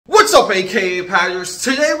What's up, AKAPADers?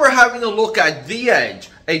 Today we're having a look at The Edge,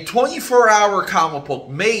 a 24-hour comic book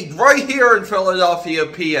made right here in Philadelphia,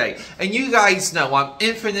 PA. And you guys know I'm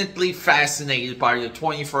infinitely fascinated by the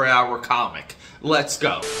 24-hour comic. Let's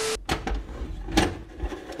go.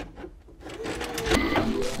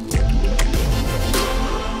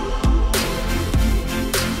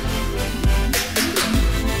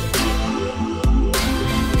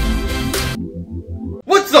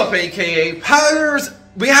 What's up, AKAPADers?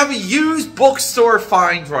 We have a used bookstore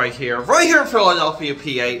find right here in Philadelphia,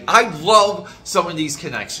 PA. I love some of these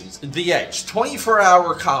connections. The Edge,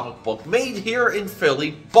 24-hour comic book, made here in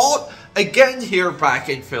Philly, bought again here back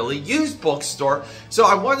in Philly, used bookstore. So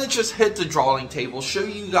I want to just hit the drawing table, show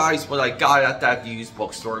you guys what I got at that used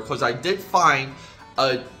bookstore, because I did find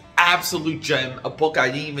an absolute gem, a book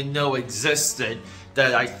I didn't even know existed,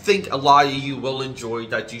 that I think a lot of you will enjoy,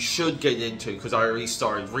 that you should get into, because I already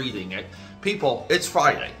started reading it. People, it's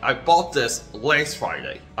Friday. I bought this last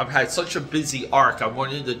Friday. I've had such a busy arc. I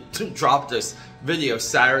wanted to drop this video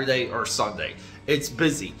Saturday or Sunday. It's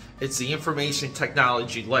busy. It's the information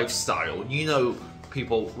technology lifestyle. You know,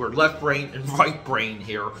 people, we're left brain and right brain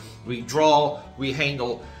here. We draw, we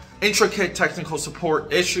handle intricate technical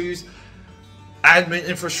support issues, admin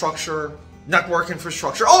infrastructure, network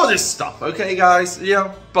infrastructure, all this stuff, okay guys?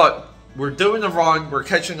 Yeah, but we're doing the run, we're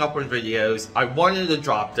catching up on videos. I wanted to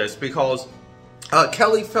drop this because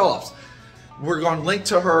Kelly Phillips, we're going to link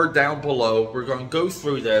to her down below. We're going to go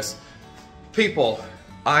through this. People,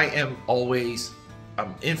 I'm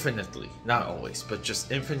infinitely, not always, but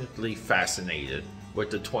just infinitely fascinated with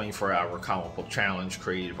the 24-hour comic book challenge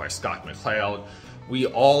created by Scott McCloud. We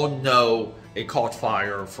all know it caught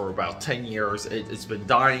fire for about 10 years. It's been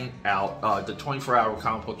dying out. The 24-hour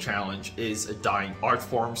comic book challenge is a dying art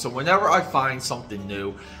form. So whenever I find something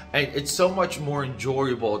new, and it's so much more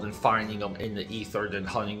enjoyable than finding them in the ether than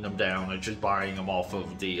hunting them down or just buying them off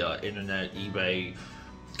of the internet, eBay,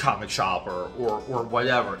 comic shop, or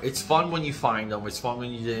whatever. It's fun when you find them. It's fun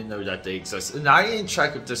when you didn't know that they exist. And I didn't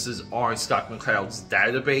check if this is on Scott McCloud's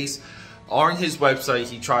database. On his website,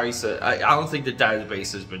 he tries to. I don't think the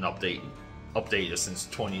database has been updated since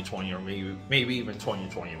 2020 or maybe even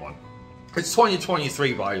 2021. It's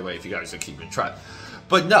 2023, by the way, if you guys are keeping track.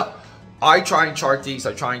 But no, I try and chart these.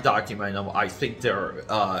 I try and document them. I think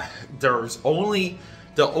there's only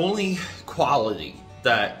the only quality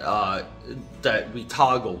that that we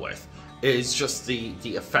toggle with is just the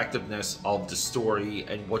effectiveness of the story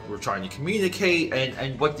and what we're trying to communicate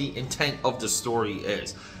and what the intent of the story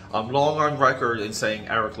is. I'm long on record in saying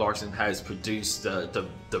Eric Larson has produced the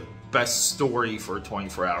best story for a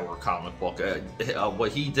 24-hour comic book.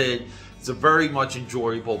 What he did is a very much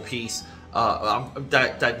enjoyable piece.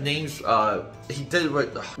 That names he did it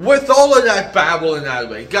with all of that babbling out of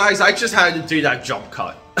the way. Guys, I just had to do that jump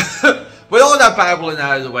cut. With all that babbling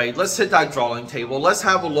out of the way, let's hit that drawing table. Let's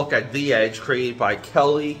have a look at The Edge, created by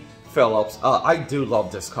Kelly Phillips. I do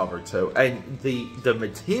love this cover too, and the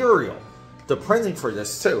material. The printing for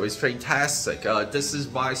this too is fantastic. This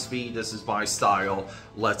is my speed. This is my style.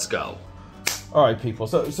 Let's go. All right, people.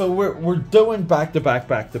 So we're doing back to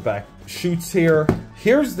back shoots here.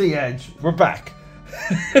 Here's The Edge. We're back.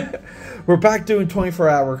 We're back doing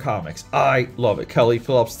 24-hour comics. I love it. Kelly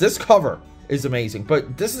Phillips. This cover is amazing.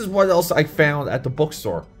 But this is what else I found at the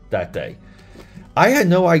bookstore that day. I had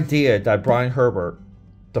no idea that Brian Herbert,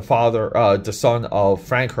 the son of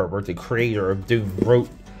Frank Herbert, the creator of Dune, wrote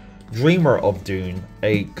Dreamer of Dune,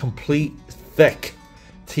 a complete thick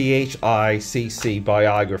THICC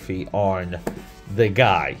biography on the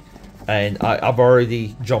guy. And I've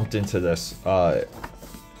already jumped into this,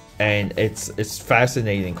 and it's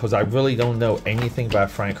fascinating because I really don't know anything about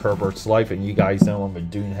Frank Herbert's life, and you guys know I'm a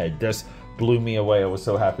Dune head. This blew me away. I was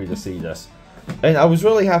so happy to see this, and I was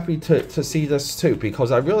really happy to see this too,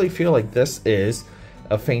 because I really feel like this is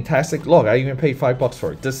a fantastic look. I even paid $5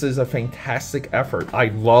 for it. This is a fantastic effort. I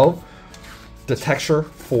love the texture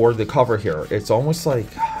for the cover here. It's almost like,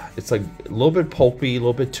 it's like a little bit pulpy, a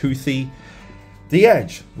little bit toothy. The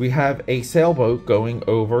Edge. We have a sailboat going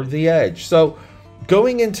over the edge. So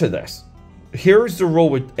going into this, here's the rule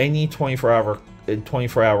with any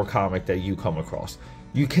 24-hour comic that you come across.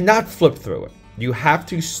 You cannot flip through it. You have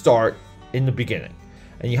to start in the beginning,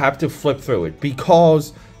 and you have to flip through it,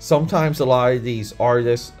 because sometimes a lot of these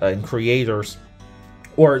artists and creators,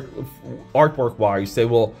 or artwork wise, they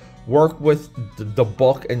will work with the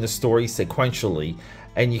book and the story sequentially,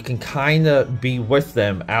 and you can kind of be with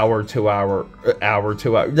them hour to hour.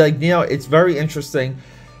 Like, you know, it's very interesting.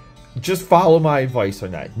 Just follow my advice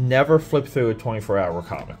on that. Never flip through a 24-hour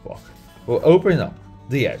comic book. We'll open up.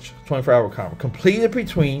 The Edge, 24-hour comic, completed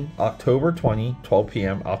between October 20, 12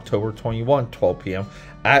 p.m., October 21, 12 p.m.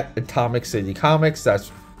 at Atomic City Comics.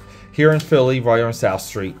 That's here in Philly, right on South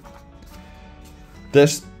Street.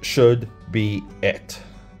 This should be it.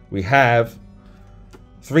 We have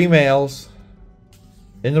 3 males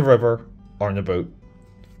in the river on the boat.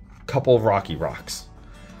 Couple of Rocky Rocks.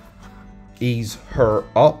 Ease her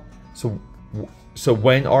up. So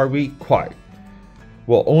when are we quiet?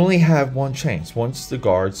 We'll only have one chance once the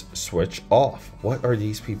guards switch off. What are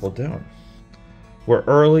these people doing? We're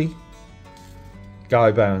early. Got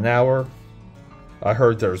about an hour. I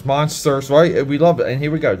heard there's monsters, right? We love it. And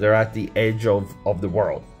here we go. They're at the edge of the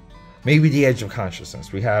world. Maybe the edge of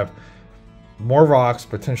consciousness. We have more rocks,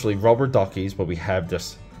 potentially rubber duckies, but we have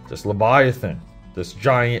this Leviathan, this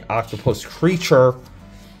giant octopus creature.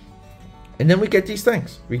 And then we get these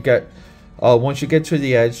things. We get, once you get to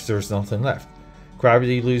the edge, there's nothing left.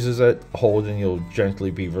 Gravity loses it, hold, and you'll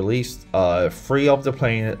gently be released. Free of the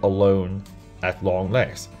planet alone at long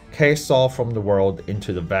last. Cast off from the world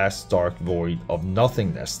into the vast dark void of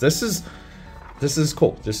nothingness. This is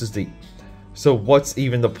cool. This is deep. So what's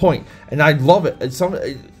even the point? And I love it.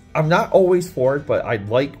 I'm not always for it, but I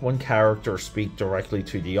like when characters speak directly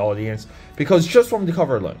to the audience, because just from the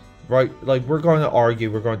cover alone, right? Like, we're going to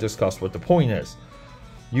argue, we're going to discuss what the point is.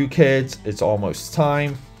 You kids, it's almost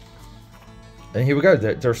time. And here we go.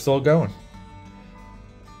 They're still going.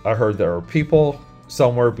 I heard there are people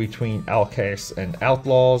somewhere between outcasts and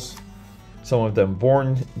outlaws. Some of them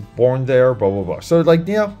born there, blah, blah, blah. So, like,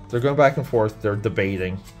 yeah, they're going back and forth. They're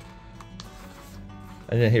debating.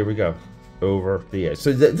 And then here we go. Over the edge.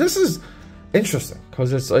 So this is interesting,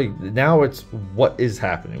 because it's like, now it's what is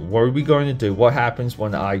happening. What are we going to do? What happens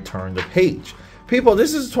when I turn the page? People,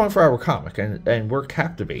 this is a 24-hour comic, and we're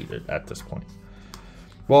captivated at this point.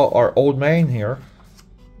 Well, our old man here,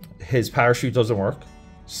 his parachute doesn't work.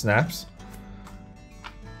 Snaps.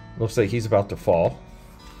 Looks like he's about to fall.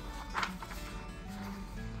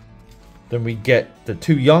 Then we get the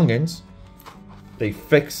 2 youngins. They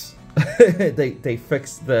fix they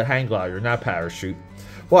fix the hang glider, not parachute.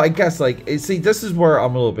 Well, I guess, like, see, this is where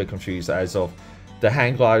I'm a little bit confused, as of the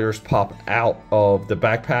hang gliders pop out of the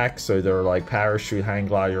backpack, so they're like parachute hang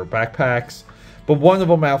glider backpacks. But one of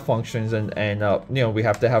them malfunctions, and you know, we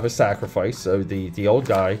have to have a sacrifice. So the old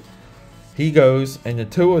guy, he goes, and the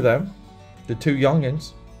 2 of them, the 2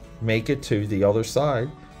 youngins, make it to the other side.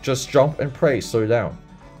 Just jump and pray, slow down.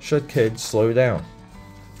 Should kids slow down?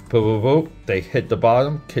 Boop, boop, boop. They hit the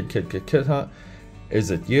bottom. Kid, huh?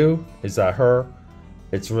 Is it you? Is that her?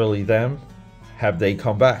 It's really them. Have they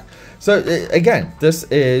come back? So again, this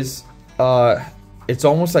is, it's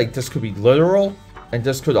almost like this could be literal, and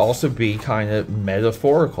this could also be kind of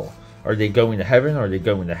metaphorical. Are they going to heaven? Are they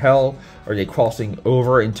going to hell? Are they crossing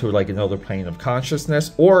over into like another plane of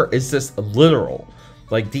consciousness? Or is this literal?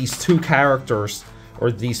 Like, these 2 characters,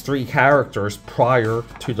 or these 3 characters prior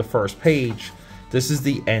to the first page, this is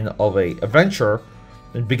the end of a adventure.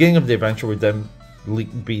 The beginning of the adventure would then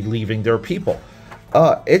be leaving their people.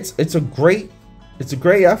 It's a great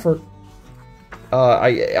effort.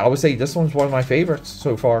 I would say this one's one of my favorites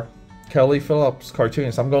so far. Kelly Phillips,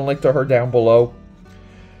 cartoonist. I'm going to link to her down below.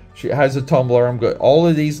 She has a Tumblr. I'm good. All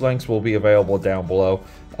of these links will be available down below.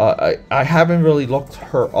 I haven't really looked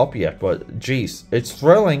her up yet, but geez, it's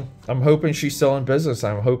thrilling. I'm hoping she's still in business.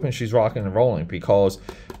 I'm hoping she's rocking and rolling, because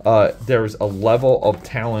there's a level of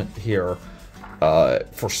talent here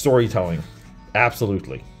for storytelling.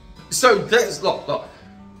 Absolutely. So this, look,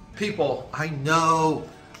 people, I know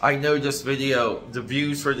this video, the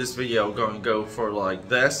views for this video are going to go for like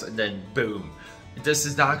this, and then boom. This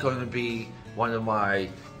is not going to be one of my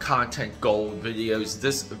content gold videos.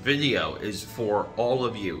 This video is for all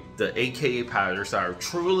of you, the AKAPADers that are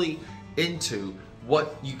truly into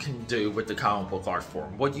what you can do with the comic book art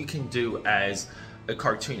form, what you can do as a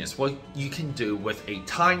cartoonist, what you can do with a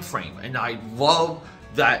time frame. And I love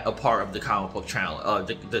that a part of the comic book challenge,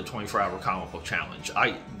 the 24-hour comic book challenge.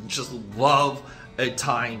 I just love a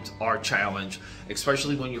timed art challenge,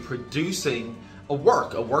 especially when you're producing a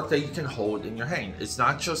work that you can hold in your hand. It's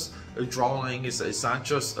not just a drawing, it's not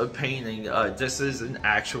just a painting, this is an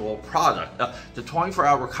actual product. The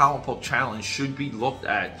 24-hour comic book challenge should be looked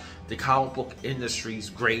at the comic book industry's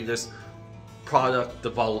greatest product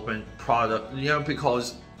development product, you know,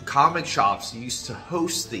 because comic shops used to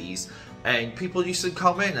host these, and people used to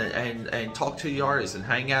come in and talk to the artists and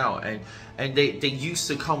hang out, and they used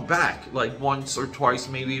to come back like once or twice,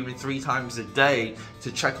 maybe even 3 times a day,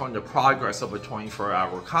 to check on the progress of a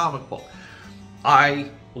 24-hour comic book. I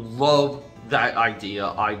love that idea.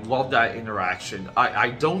 I love that interaction. I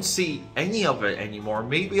don't see any of it anymore.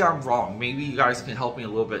 Maybe I'm wrong. Maybe you guys can help me a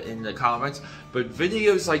little bit in the comments. But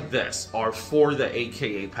videos like this are for the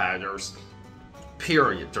AKAPaders.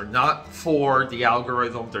 Period. They're not for the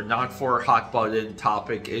algorithm. They're not for hot button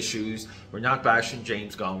topic issues. We're not bashing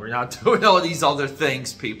James Gunn. We're not doing all these other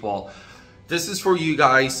things, people. This is for you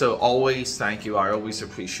guys, so always thank you. I always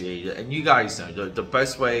appreciate it. And you guys know the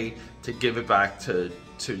best way to give it back to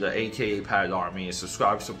the AKAPad army is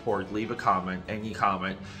subscribe, support, leave a comment, any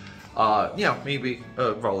comment. You know, maybe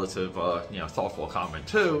a relative, you know, thoughtful comment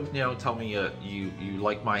too. You know, tell me you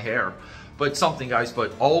like my hair. But something, guys.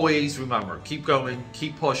 But always remember, keep going,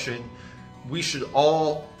 keep pushing. We should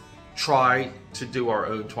all try to do our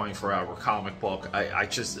own 24-hour comic book.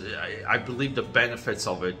 I believe the benefits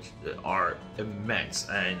of it are immense,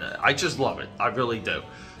 and I just love it. I really do.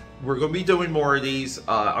 We're going to be doing more of these.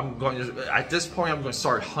 At this point, I'm going to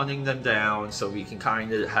start hunting them down so we can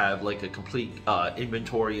kind of have like a complete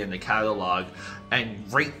inventory in the catalog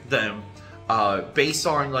and rate them based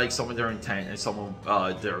on like some of their intent and some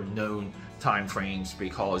of their known time frames,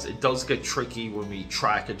 because it does get tricky when we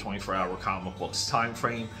track a 24-hour comic book's time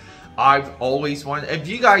frame. I've always wanted, if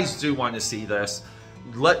you guys do want to see this,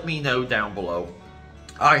 let me know down below.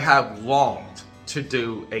 I have longed to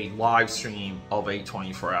do a live stream of a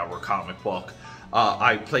 24-hour comic book.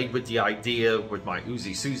 I played with the idea with my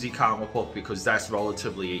UZI SUZI comic book because that's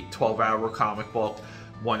relatively a 12-hour comic book,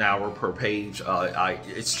 1 hour per page.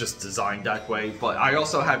 It's just designed that way, but I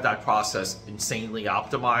also have that process insanely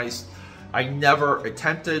optimized. I never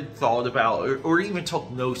attempted, thought about, or even took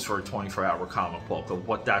notes for a 24-hour comic book of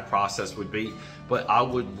what that process would be, but I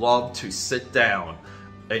would love to sit down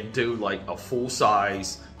and do like a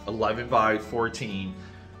full-size 11 by 14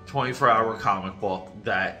 24-hour comic book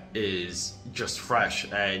that is just fresh,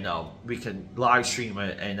 and we can live stream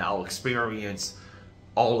it, and I'll experience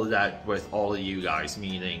all of that with all of you guys,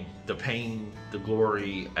 meaning the pain, the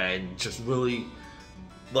glory, and just really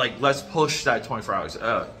like, let's push that 24 hours.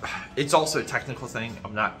 It's also a technical thing.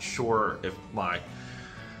 I'm not sure if my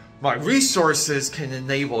resources can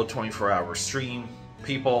enable a 24-hour stream.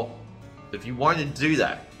 People, if you want to do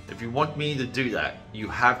that, if you want me to do that, you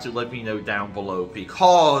have to let me know down below,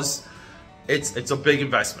 because it's a big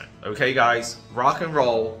investment. Okay, guys? Rock and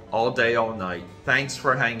roll all day, all night. Thanks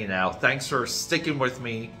for hanging out. Thanks for sticking with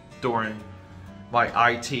me during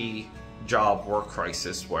my IT job work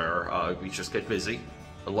crisis where we just get busy.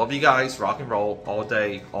 I love you guys. Rock and roll all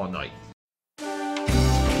day, all night.